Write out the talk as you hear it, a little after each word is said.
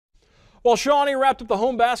While Shawnee wrapped up the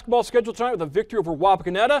home basketball schedule tonight with a victory over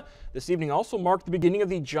Wapakoneta, this evening also marked the beginning of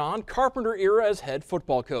the Jon Carpenter era as head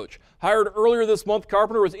football coach. Hired earlier this month,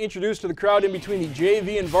 Carpenter was introduced to the crowd in between the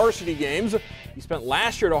JV and varsity games. He spent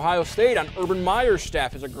last year at Ohio State on Urban Meyer's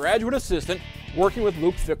staff as a graduate assistant, working with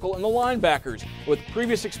Luke Fickell and the linebackers. With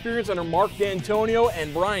previous experience under Mark D'Antonio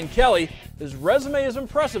and Brian Kelly, his resume is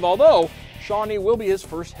impressive, although Shawnee will be his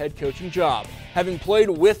first head coaching job. Having played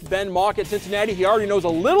with Ben Mock at Cincinnati, he already knows a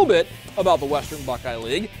little bit about the Western Buckeye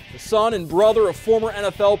League. The son and brother of former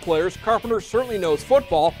NFL players, Carpenter certainly knows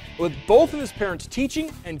football. With both of his parents teaching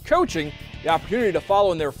and coaching, the opportunity to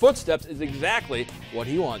follow in their footsteps is exactly what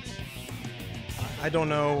he wants. I don't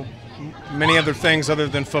know many other things other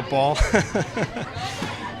than football.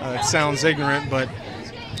 It sounds ignorant, but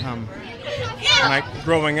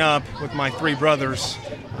growing up with my three brothers,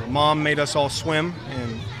 Mom made us all swim,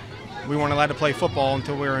 and we weren't allowed to play football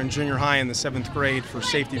until we were in junior high in the 7th grade for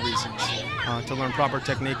safety reasons, to learn proper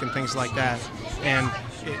technique and things like that. And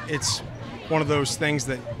it's one of those things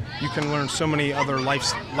that you can learn so many other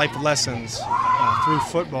life lessons through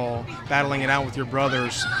football, battling it out with your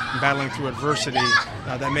brothers, and battling through adversity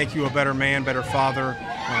that make you a better man, better father,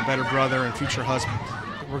 better brother, and future husband.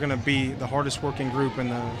 We're going to be the hardest working group in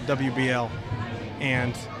the WBL,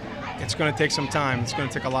 and it's going to take some time. It's going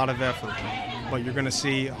to take a lot of effort, but you're going to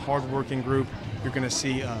see a hard-working group. You're going to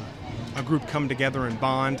see a group come together and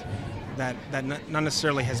bond that not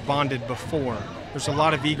necessarily has bonded before. There's a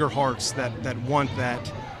lot of eager hearts that want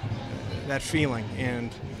that feeling,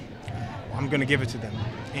 and I'm going to give it to them.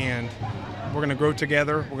 And we're going to grow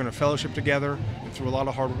together. We're going to fellowship together, and through a lot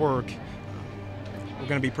of hard work, we're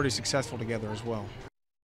going to be pretty successful together as well.